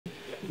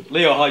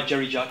Leo, hi,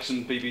 Jerry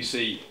Jackson,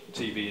 BBC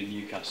TV in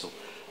Newcastle.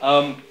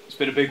 It's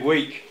been a big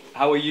week.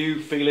 How are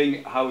you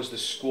feeling? How is the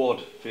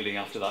squad feeling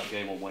after that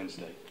game on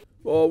Wednesday?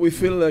 Well, we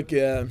feel like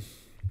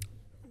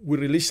we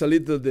release a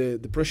little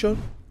the pressure,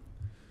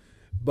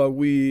 but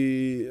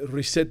we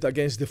reset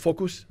against the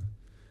focus,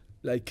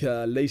 like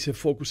laser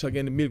focus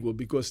again in Millwall,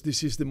 because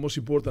this is the most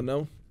important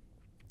now.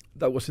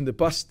 That was in the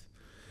past.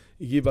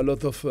 It gave a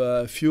lot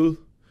of fuel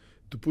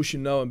to push it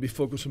now and be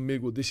focused on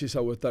Millwall. This is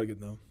our target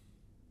now.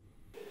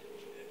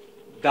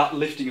 That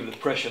lifting of the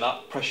pressure,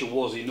 that pressure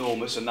was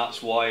enormous, and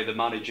that's why the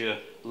manager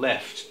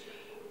left.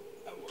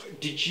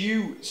 Did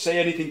you say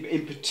anything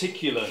in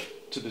particular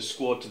to the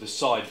squad, to the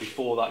side,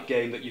 before that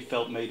game that you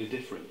felt made a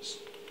difference?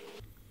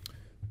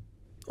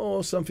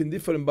 Oh, something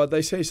different, but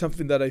I say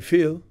something that I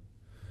feel,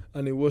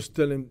 and it was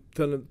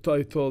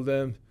I told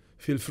them,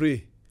 feel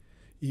free.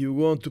 You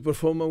want to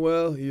perform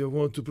well, you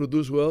want to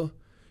produce well,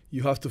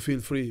 you have to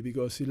feel free,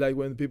 because it's like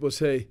when people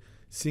say,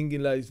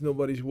 singing like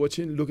nobody's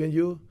watching, look at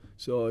you,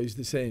 so it's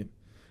the same.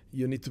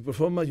 You need to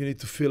perform, you need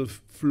to feel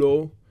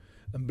flow,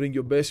 and bring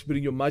your best,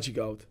 bring your magic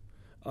out.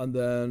 And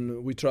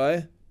then we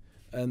try,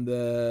 and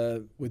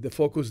with the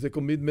focus, the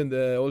commitment,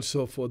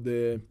 also for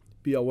the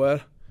be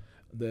aware,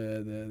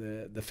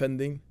 the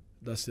defending,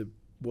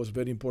 was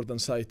very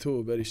important side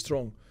too, very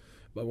strong.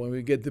 But when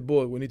we get the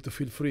ball, we need to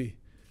feel free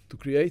to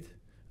create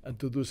and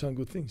to do some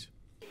good things.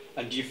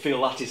 And do you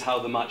feel that is how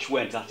the match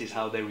went? That is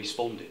how they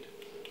responded?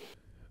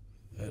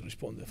 They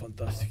responded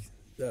fantastic.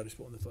 That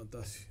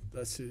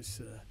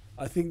is,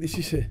 I think this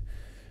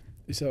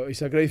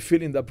is a great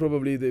feeling that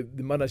probably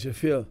the manager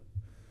feel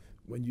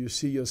when you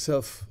see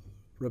yourself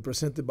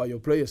represented by your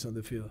players on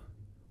the field.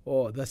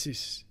 Oh,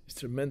 it's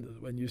tremendous.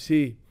 When you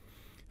see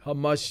how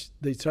much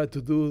they try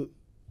to do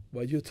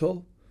what you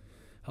told,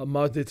 how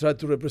much they try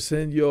to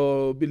represent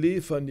your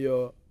belief and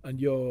your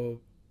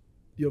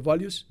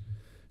values.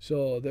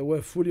 So they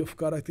were full of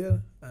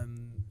character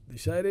and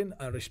deciding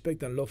and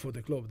respect and love for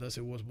the club. That's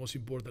what was most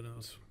important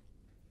also.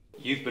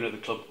 You've been at the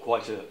club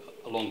quite a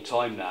long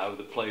time now.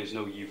 The players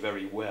know you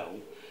very well.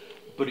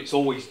 But it's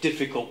always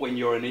difficult when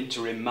you're an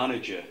interim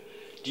manager.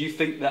 Do you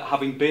think that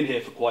having been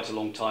here for quite a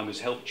long time has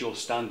helped your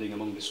standing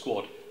among the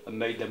squad and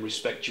made them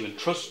respect you and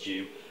trust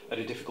you at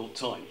a difficult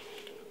time?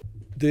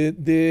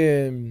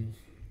 The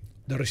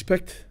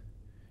respect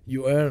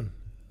you earn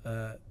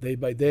day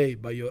by day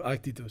by your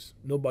attitudes,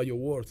 not by your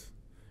words.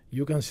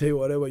 You can say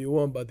whatever you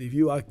want, but if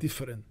you act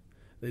different,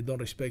 they don't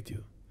respect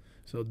you.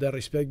 So they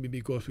respect me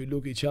because we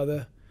look each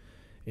other.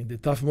 In the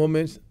tough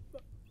moments,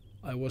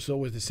 I was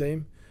always the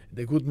same. In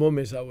the good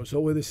moments, I was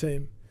always the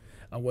same.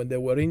 And when they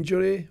were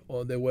injured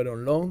or they were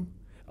on loan,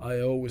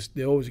 they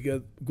always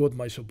got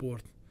my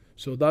support.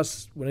 So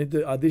that's when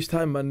at this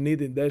time I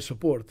needed their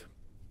support.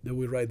 They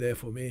were right there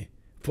for me,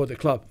 for the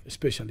club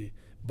especially.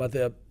 But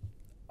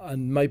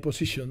in my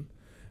position,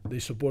 they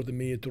supported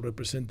me to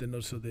represent and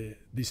also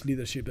this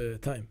leadership at the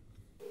time.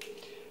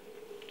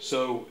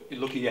 So,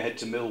 looking ahead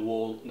to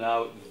Millwall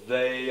now,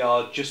 they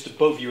are just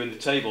above you in the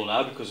table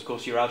now because, of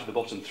course, you're out of the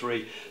bottom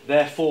three.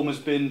 Their form has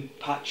been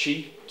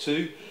patchy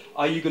too.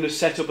 Are you going to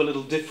set up a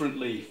little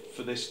differently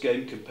for this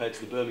game compared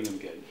to the Birmingham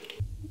game?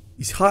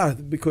 It's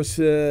hard because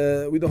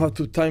we don't have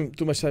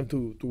too much time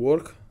to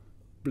work.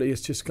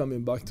 Players just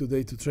coming back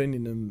today to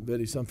training and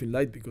very something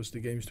light because the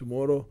game is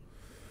tomorrow.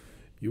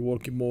 You're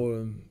working more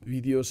on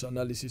videos,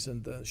 analysis,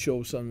 and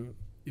show some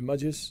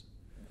images.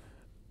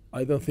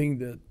 I don't think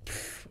that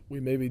we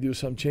maybe do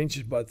some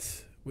changes, but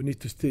we need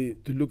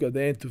to look at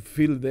them, to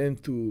feel them,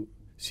 to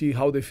see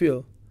how they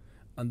feel,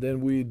 and then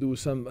we do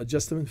some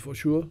adjustment for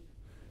sure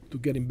to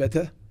getting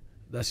better.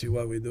 That's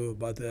what we do.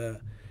 But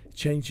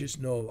changes,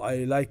 no.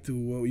 I like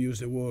to use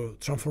the word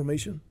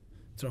transformation,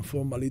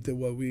 transform a little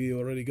what we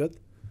already got,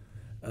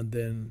 and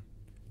then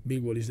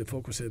Millwall is the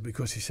focus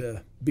because it's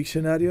a big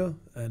scenario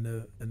and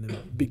a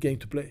big game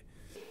to play.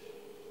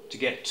 To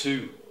get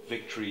 2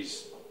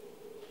 victories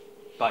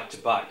back to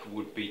back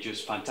would be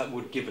just fantastic.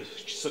 Would give us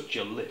such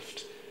a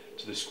lift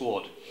to the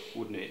squad,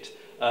 wouldn't it?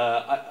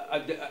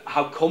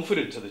 How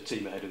confident are the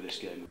team ahead of this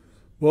game?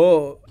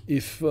 Well,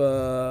 if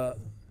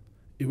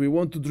we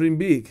want to dream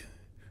big,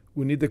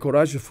 we need the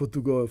courage for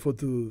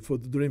to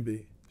dream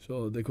big.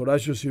 So the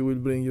courageous, you will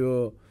bring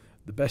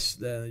the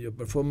best, your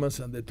performance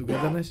and the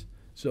togetherness.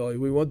 So if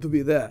we want to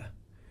be there,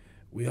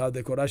 we have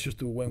the courage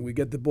to, when we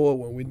get the ball,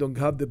 when we don't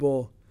have the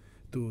ball,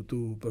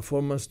 to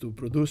performance, to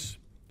produce,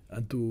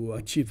 and to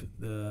achieve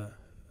the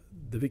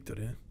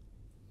victory.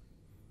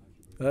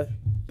 Right?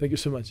 Thank you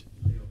so much.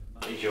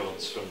 Matty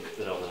Jones from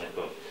the Northern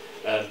Echo.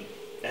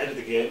 Ahead of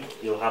the game,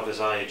 you'll have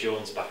Isaiah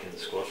Jones back in the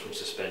squad from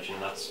suspension.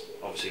 That's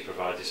obviously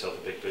provides yourself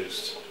a big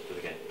boost for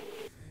the game.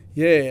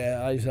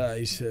 Yeah, Isaiah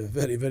is a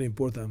very, very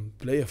important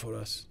player for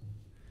us.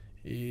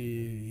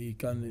 He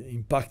can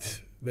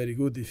impact very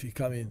good if he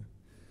come in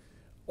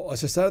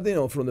as a starting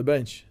or from the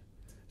bench.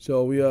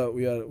 So we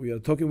are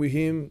talking with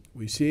him.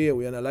 We see,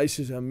 we analyze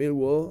it on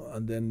Millwall,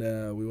 and then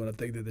we want to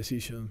take the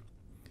decision.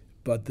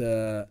 But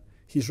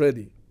he's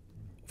ready.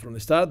 from the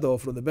start or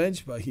from the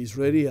bench, but he's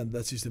ready, and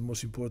that is the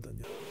most important.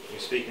 Yeah. You were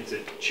speaking to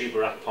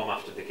Chubarak Pom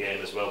after the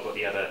game as well, but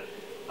he had an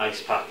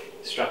ice pack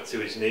strapped to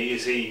his knee.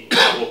 Is he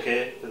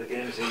okay for the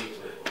game? Is he?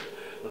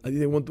 I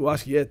didn't want to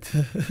ask yet.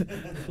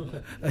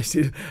 I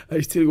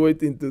still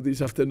waiting to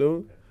this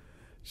afternoon.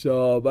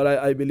 So, but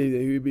I believe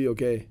that he will be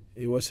okay.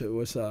 It was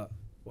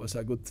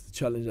a good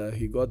challenge that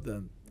he got,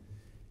 and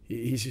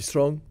he's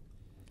strong.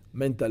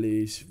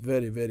 Mentally, he's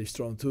very, very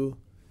strong too,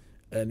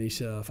 and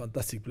he's a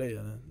fantastic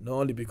player. Not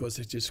only because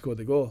he just scored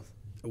the goal,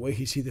 the way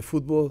he sees the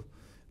football,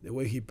 the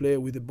way he plays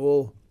with the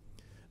ball,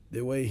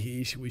 the way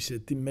he is with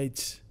his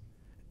teammates,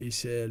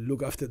 is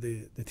look after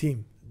the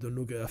team. Don't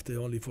look after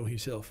only for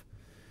himself.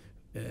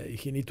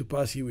 If he need to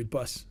pass, he will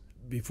pass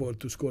before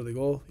to score the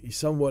goal. If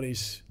someone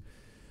is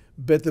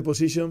better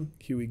position,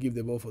 he will give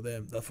the ball for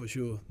them. That's for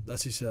sure.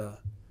 That is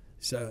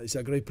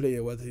a great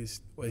player. What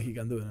he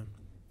can do.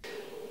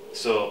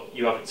 So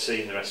you haven't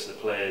seen the rest of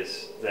the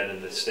players then in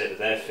the state of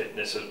their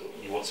fitness.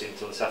 You won't see them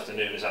until this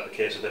afternoon. Is that the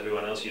case with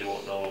everyone else? You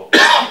won't know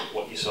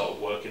what you're sort of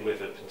working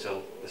with up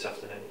until this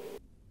afternoon.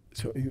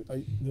 So you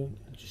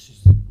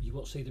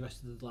won't see the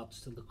rest of the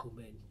lads till they come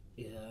in.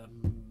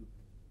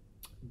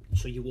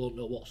 So you won't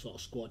know what sort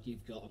of squad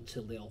you've got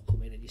until they all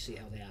come in and you see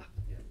how they are.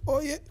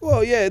 Oh yeah,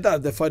 well yeah,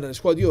 that's the final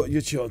squad. You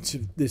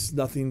there's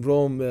nothing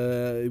wrong.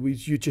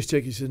 You just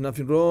check if there's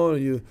nothing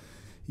wrong.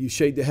 You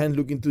shake the hand,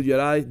 look into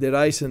their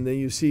eyes, and then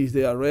you see if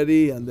they are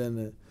ready. And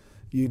then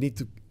you need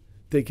to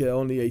take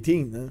only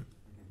 18.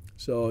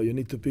 So you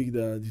need to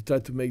you try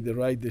to make the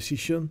right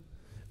decision.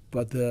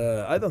 But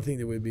I don't think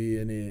there will be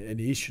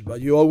any issue.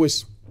 But you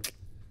always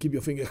keep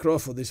your fingers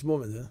crossed for this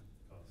moment.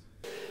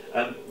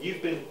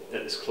 You've been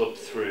at this club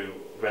through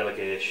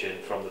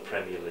relegation from the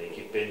Premier League.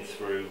 You've been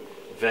through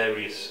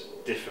various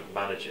different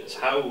managers.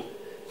 How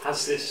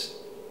has this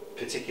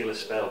particular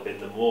spell been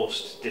the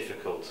most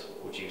difficult,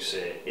 would you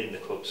say, in the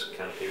club's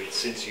kind of period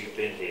since you've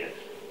been here,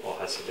 or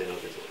has there been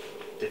other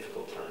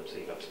difficult times that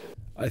you've had to do?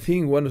 I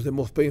think one of the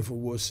most painful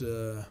was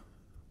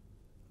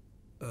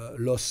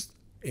lost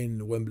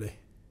in Wembley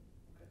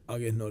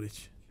against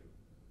Norwich.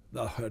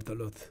 That hurt a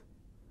lot.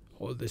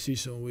 All the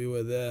season we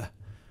were there,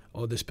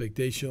 all the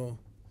expectation,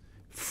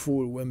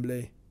 full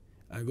Wembley,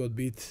 and got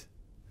beat.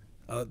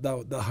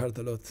 That hurt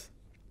a lot.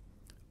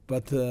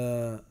 But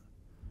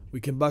we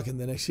came back in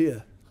the next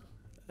year,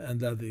 and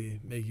that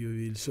make you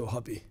feel so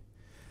happy.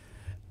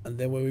 And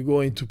then when we go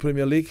into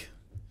Premier League,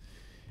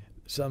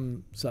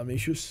 some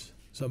issues,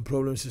 some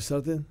problems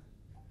started.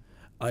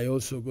 I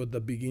also got a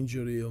big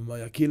injury on my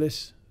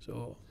Achilles,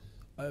 so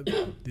I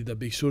did a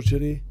big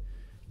surgery,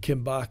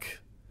 came back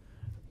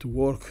to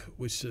work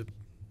with a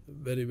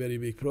very, very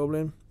big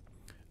problem.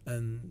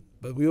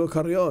 But we all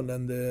carry on,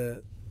 and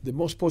the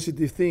most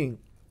positive thing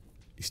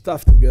is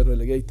tough to get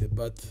relegated,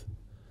 but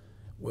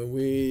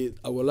when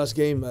our last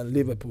game at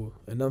Liverpool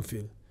and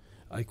Anfield,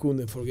 I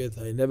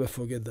never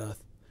forget that,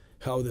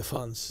 how the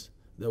fans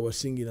that were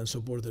singing and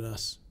supporting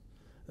us.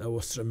 That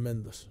was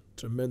tremendous.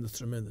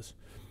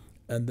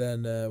 And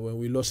then when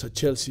we lost at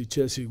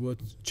Chelsea was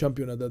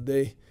champion at that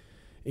day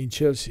in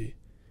Chelsea,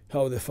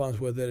 how the fans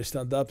were there,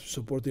 stand up,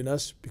 supporting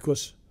us,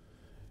 because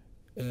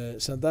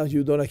sometimes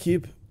you don't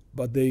keep,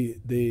 but they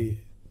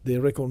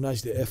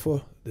recognize the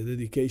effort, the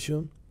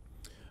dedication,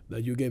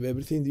 that you gave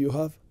everything that you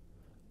have.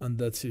 And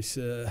that is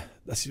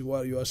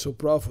why you are so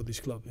proud for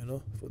this club,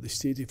 for this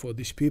city, for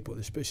these people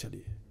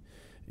especially.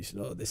 It's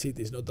not the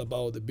city. It's not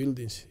about the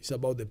buildings. It's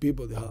about the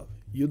people they have.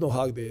 You don't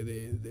hug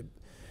the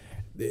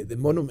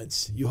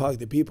monuments. You hug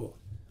the people,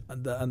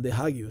 and they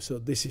hug you. So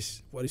this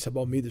is what it's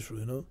about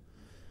Middlesbrough,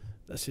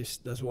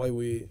 That's why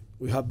we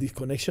have this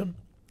connection,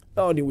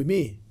 not only with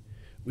me,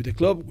 with the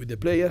club, with the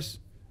players.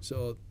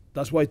 So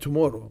that's why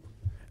tomorrow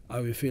I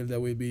will feel that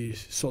we'll be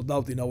sold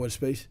out in our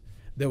space.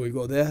 They will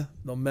go there,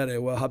 no matter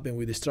what happened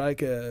with the strike,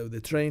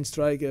 the train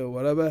strike, or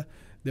whatever.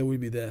 They will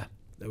be there.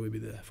 They will be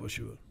there for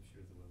sure.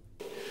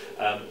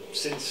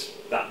 Since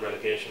that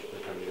relegation from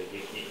the Premier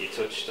League, you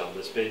touched on,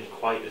 there's been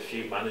quite a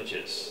few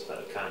managers that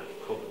have kind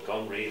of come and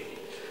gone. Really,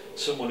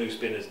 someone who's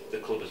been at the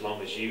club as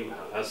long as you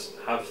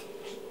have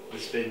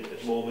there's been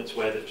moments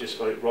where they've just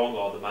got it wrong,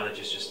 or the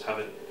managers just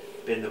haven't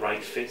been the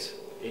right fit.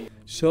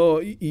 So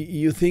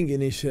you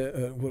thinking is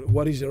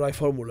what is the right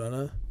formula?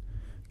 Huh?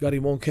 Gary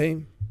Monk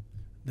came.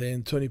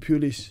 Then Tony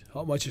Pulis,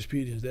 how much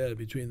experience there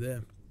between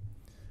them?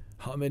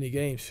 How many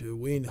games you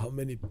win? How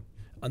many?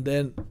 And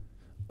then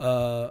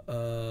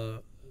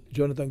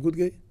Jonathan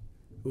Goodgate,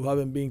 who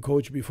haven't been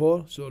coached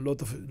before, so a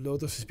lot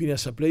of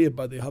experience as a player,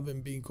 but they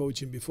haven't been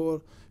coaching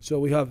before. So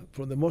we have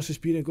from the most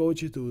experienced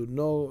coaches to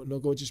no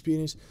coach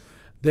experience.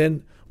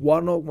 Then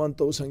Warnock,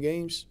 1,000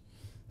 games,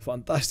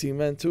 fantastic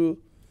man too.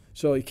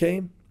 So he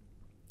came,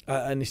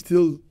 and we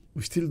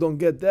still don't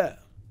get there.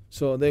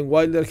 So then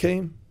Wilder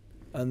came.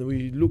 And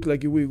we look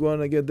like we're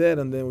going to get there,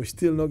 and then we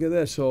still not get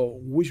there. So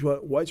which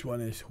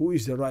one is? Who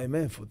is the right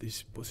man for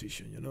this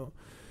position?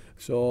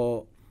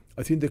 So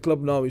I think the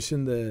club now is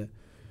in the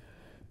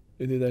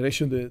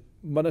direction that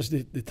manage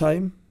the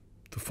time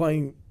to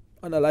find,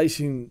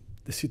 analyzing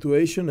the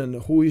situation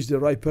and who is the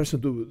right person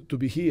to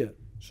be here.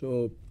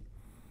 So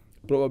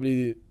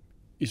probably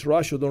it's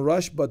rush or don't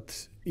rush,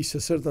 but it's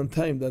a certain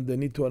time that they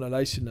need to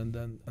analyze it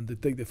and they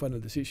take the final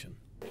decision.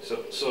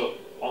 So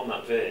on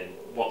that vein,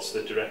 what's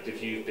the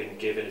directive you've been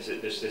given? Is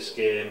it just this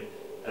game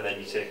and then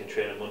you take and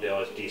train on Monday,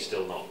 or do you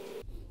still not?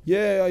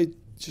 Yeah, I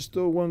just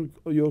told one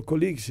of your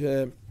colleagues,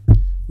 we're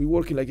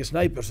working like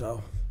snipers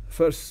now.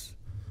 First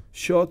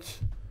shot,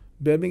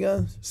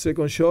 Birmingham.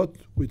 Second shot,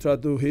 we try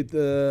to hit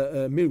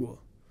Millwall.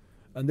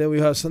 And then we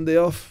have Sunday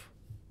off.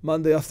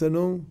 Monday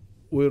afternoon,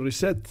 we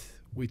reset.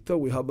 We thought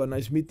we have a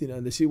nice meeting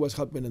and see what's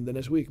happening the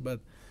next week. But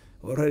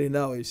already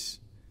now it's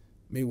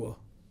Millwall.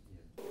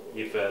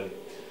 You've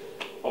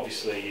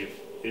obviously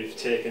you've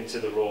taken to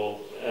the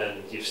role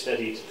and you've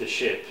steadied the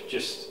ship.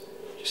 Just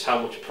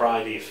how much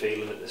pride are you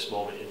feeling at this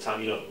moment in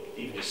time? You know,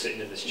 even just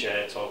sitting in this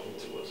chair talking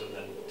to us and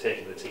then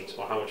taking the team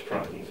tomorrow. How much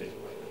pride are you feeling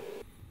right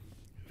now?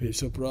 I feel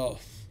so proud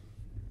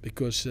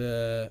because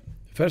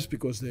first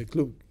because the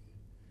club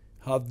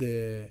have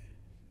the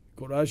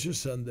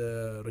courageous and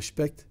the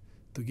respect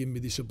to give me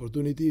this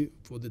opportunity,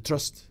 for the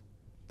trust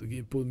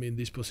to put me in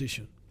this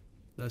position.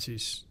 That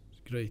is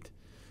great.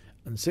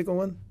 And second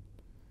one,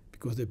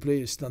 because the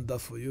players stand up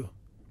for you,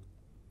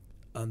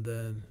 and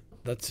then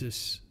that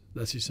is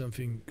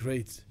something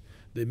great.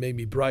 They made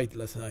me bright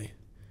last night.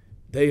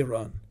 They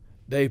run,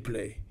 they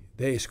play,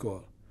 they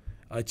score.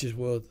 I just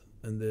was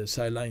on the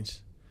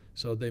sidelines,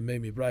 so they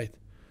made me bright.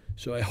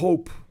 So I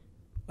hope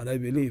and I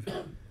believe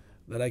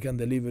that I can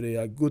deliver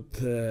a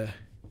good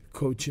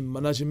coaching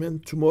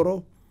management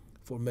tomorrow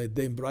for make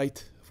them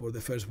bright for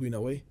the first win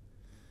away.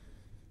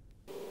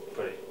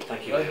 Brilliant.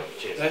 Thank you, Leo.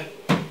 Cheers.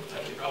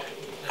 Thank you, Rob.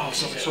 Oh,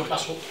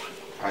 sorry.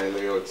 Hi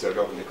Leo, it's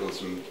Robert Nichols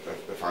from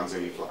the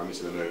Fanzine Fly Me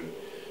to the Moon.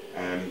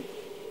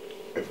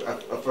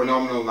 A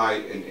phenomenal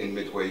night in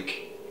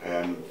midweek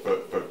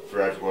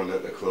for everyone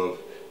at the club.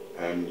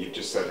 You've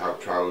just said how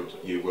proud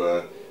you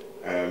were.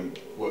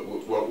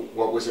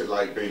 What was it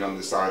like being on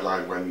the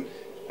sideline when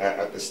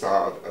at the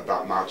start of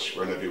that match,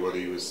 when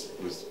everybody was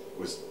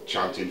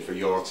chanting for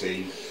your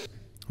team?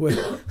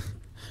 Well,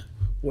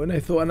 when I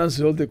thought and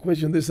answered all the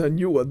questions, there's a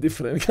new one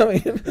different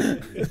coming in.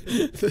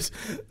 That's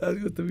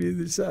got to be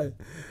this side.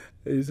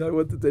 I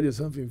want to tell you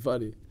something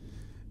funny.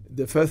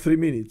 The first 3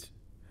 minutes,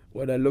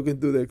 when I look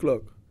into the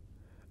clock,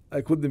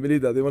 I couldn't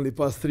believe that they only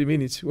passed 3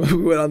 minutes when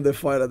we were under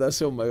fire.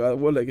 That's, oh my God,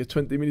 well, like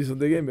 20 minutes of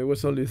the game, it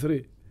was only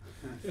 3.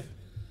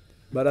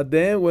 But at the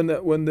end,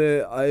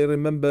 I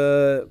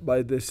remember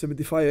by the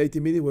 75, 80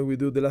 minutes when we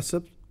do the last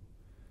sub,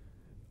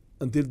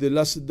 until the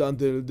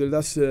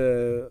last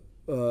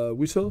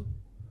whistle,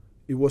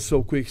 it was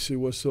so quick. So it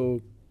was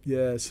so,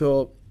 yeah.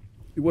 So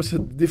it was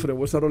different.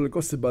 It was a roller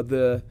coaster, but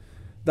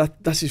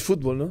that's his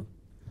football, no?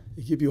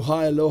 It keep you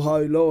high,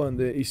 low, and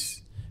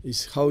it's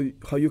how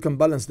you can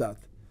balance that,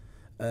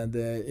 and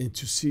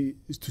to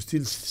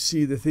still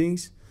see the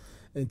things,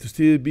 and to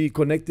still be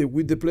connected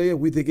with the player,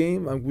 with the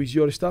game, and with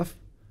your staff.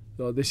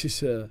 So this is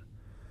the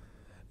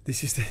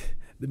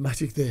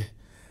magic,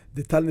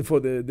 the talent for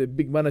the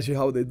big manager,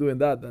 how they're doing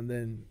that, and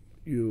then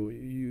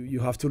you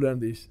have to learn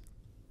this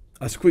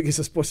as quick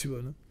as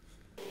possible. No?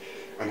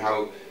 And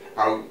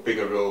how big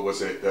a role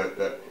was it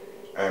that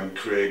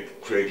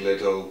Craig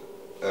Liddell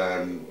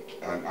and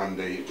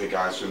the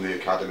guys from the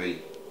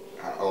academy,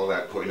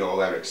 putting all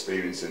their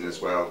experience in as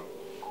well?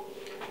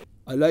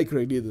 I like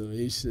Craig Liddell.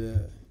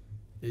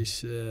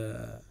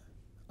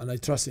 And I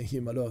trust in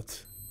him a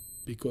lot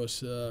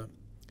because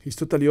he's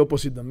totally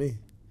opposite than me.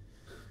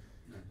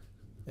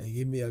 And he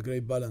give me a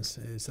great balance.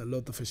 It's a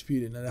lot of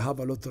experience, and I have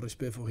a lot of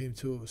respect for him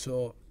too.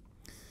 So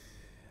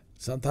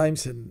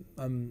sometimes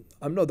I'm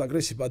not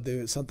aggressive, but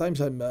sometimes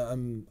I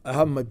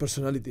have my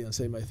personality and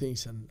say my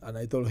things. And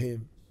I told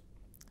him,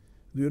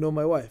 "Do you know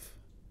my wife?"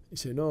 He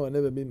said, "No, I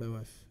never met my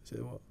wife." I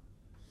said, "Well,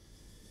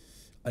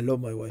 I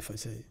love my wife." I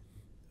say,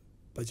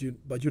 but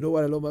you know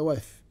why I love my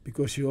wife?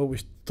 Because she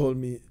always told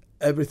me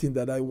everything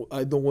that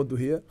I don't want to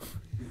hear.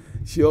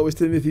 She always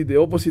tells me the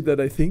opposite that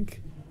I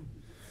think.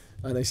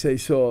 And I say,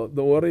 so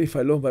don't worry, if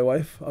I love my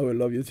wife, I will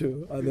love you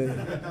too. And then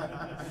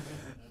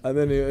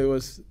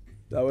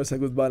that was a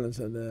good balance.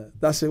 And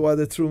that's what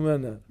the true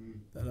man,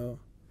 you know,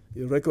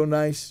 you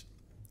recognize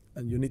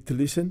and you need to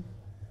listen,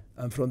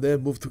 and from there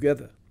move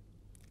together.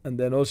 And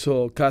then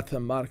also Kat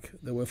and Mark,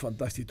 they were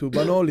fantastic too,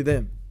 but not only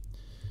them.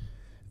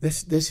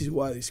 This is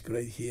what is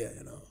great here,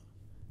 you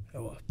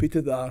know.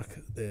 Peter Dark,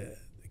 the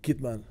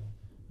kidman,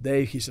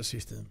 Dave, his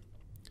assistant.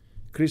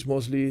 Chris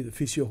Mosley, the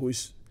physio, who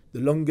is the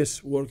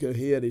longest worker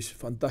here, is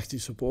fantastic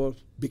support,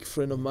 big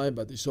friend of mine,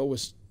 but he's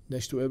always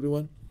next to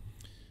everyone.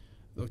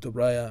 Dr.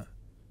 Brian,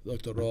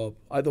 Dr. Rob.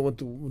 I don't want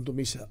to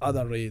miss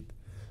Adam Reid.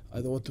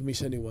 I don't want to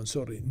miss anyone,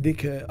 sorry.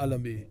 Nick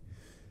Allenby,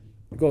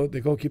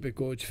 the goalkeeper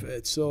coach,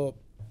 Fed. So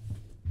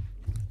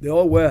they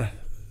all were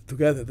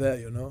together there,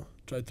 you know,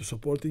 try to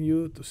supporting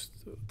you,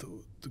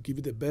 to give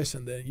you the best,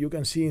 and then you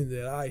can see in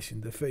their eyes,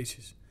 in their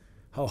faces,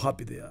 how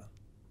happy they are.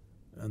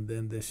 And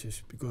then this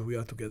is because we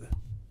are together.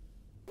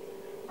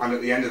 And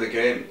at the end of the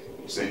game,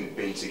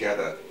 being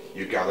together,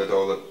 you gathered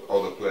all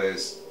the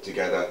players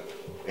together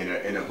in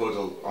a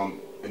huddle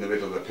in the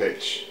middle of the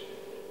pitch.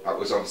 That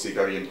was obviously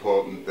very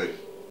important. That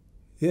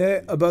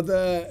Yeah, but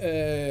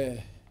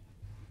that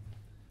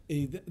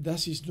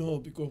is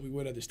not because we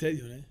were at the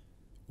stadium.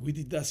 We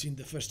did that in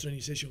the first training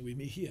session with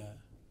me here.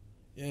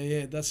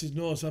 Yeah, that is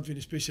not something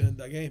special in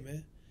the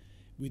game.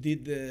 We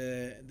did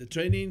the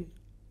training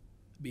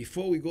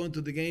before we go into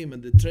the game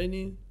and the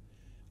training,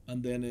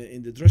 and then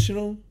in the dressing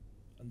room,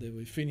 and then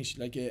we finish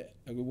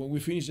when we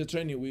finish the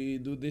training, we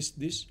do this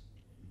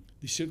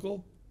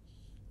circle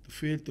to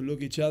feel, to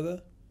look each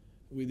other.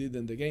 We did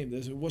in the game.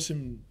 It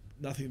wasn't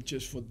nothing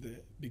just for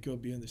because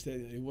behind the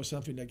stadium. It was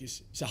something like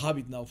it's a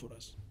habit now for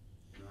us.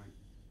 Right.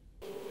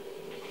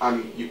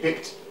 And you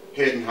picked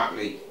Hayden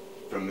Hackney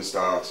from the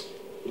start,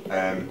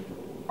 and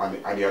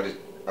he had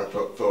I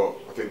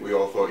think we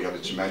all thought he had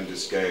a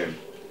tremendous game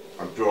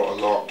and brought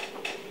a lot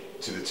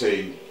to the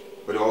team.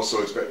 But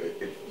also,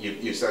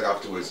 you said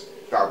afterwards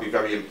that would be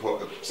very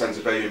important, sends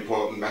a very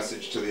important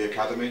message to the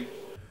academy.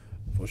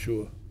 For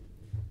sure,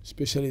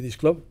 especially this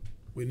club,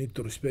 we need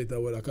to respect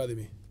our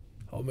academy.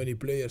 How many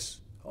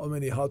players, how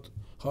many hard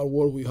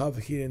work we have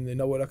here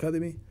in our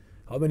academy,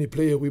 how many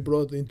players we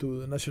brought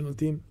into the national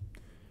team,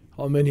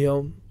 how many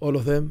all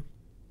of them.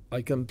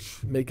 I can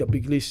make a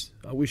big list,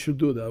 and we should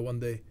do that one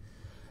day.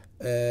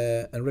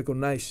 And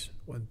recognize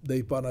when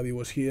Dave Barnaby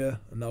was here,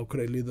 and now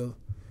Craig Liddell,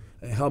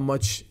 and how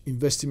much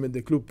investment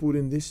the club put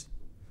in this.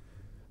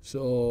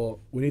 So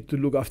we need to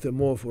look after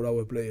more for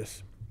our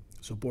players,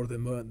 support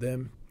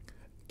them,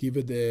 give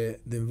it the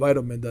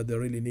environment that they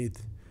really need.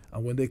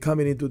 And when they're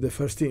coming into the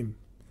first team,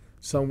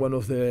 one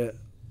of the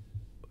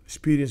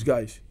experienced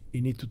guys,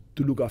 you need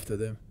to look after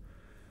them.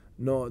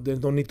 No, they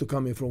don't need to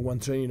come in from one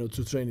training or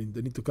two training.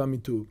 They need to come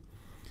in to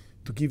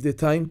give the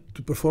time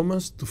to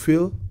performance, to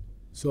feel.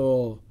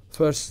 So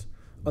first,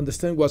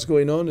 understand what's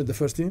going on in the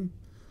first team.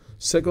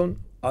 Second,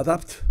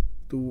 adapt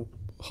to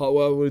how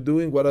are we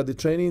doing, what are the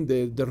training,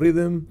 the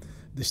rhythm,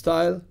 the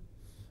style.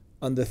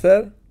 And the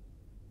third,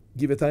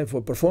 give a time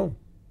for perform.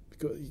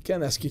 Because you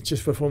can't ask it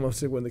just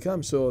performance when they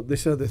come. So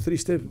these are the 3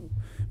 steps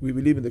we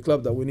believe in the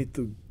club that we need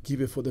to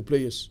give it for the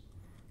players,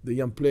 the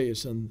young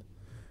players. And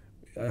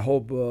I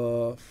hope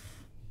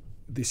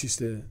this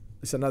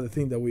is another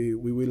thing that we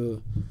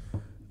will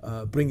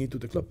bring into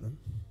the club.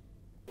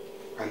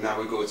 And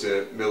now we go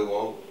to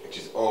Millwall, which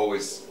is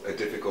always a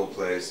difficult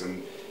place,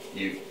 and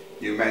you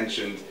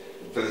mentioned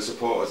for the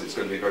supporters it's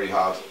going to be very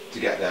hard to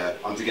get there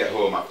and to get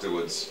home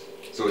afterwards.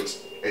 So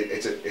it's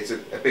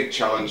a big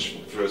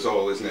challenge for us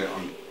all, isn't it,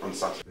 on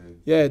Saturday?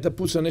 Yeah, that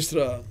puts an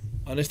extra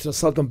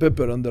salt and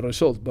pepper on the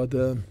result, but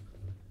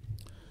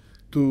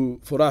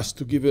for us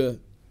to give a,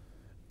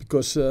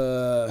 because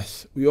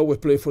we always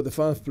play for the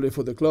fans, play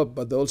for the club,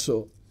 but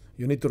also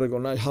you need to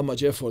recognize how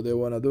much effort they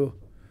want to do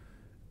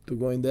to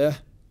go in there,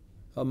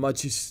 how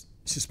much it's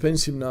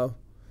expensive now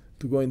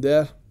to go in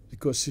there,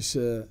 because it's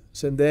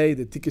same day,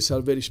 the tickets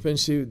are very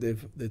expensive,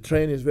 the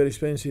train is very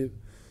expensive,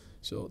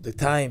 so the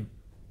time,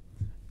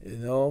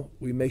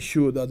 we make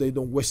sure that they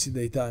don't waste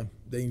their time,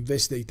 they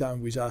invest their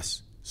time with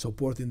us,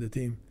 supporting the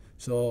team.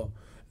 So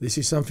this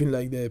is something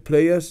like the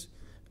players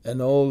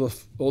and all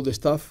the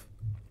staff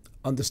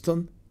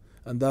understand,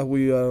 and that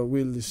we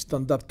will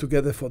stand up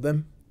together for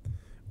them.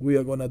 We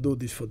are going to do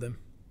this for them,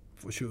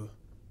 for sure.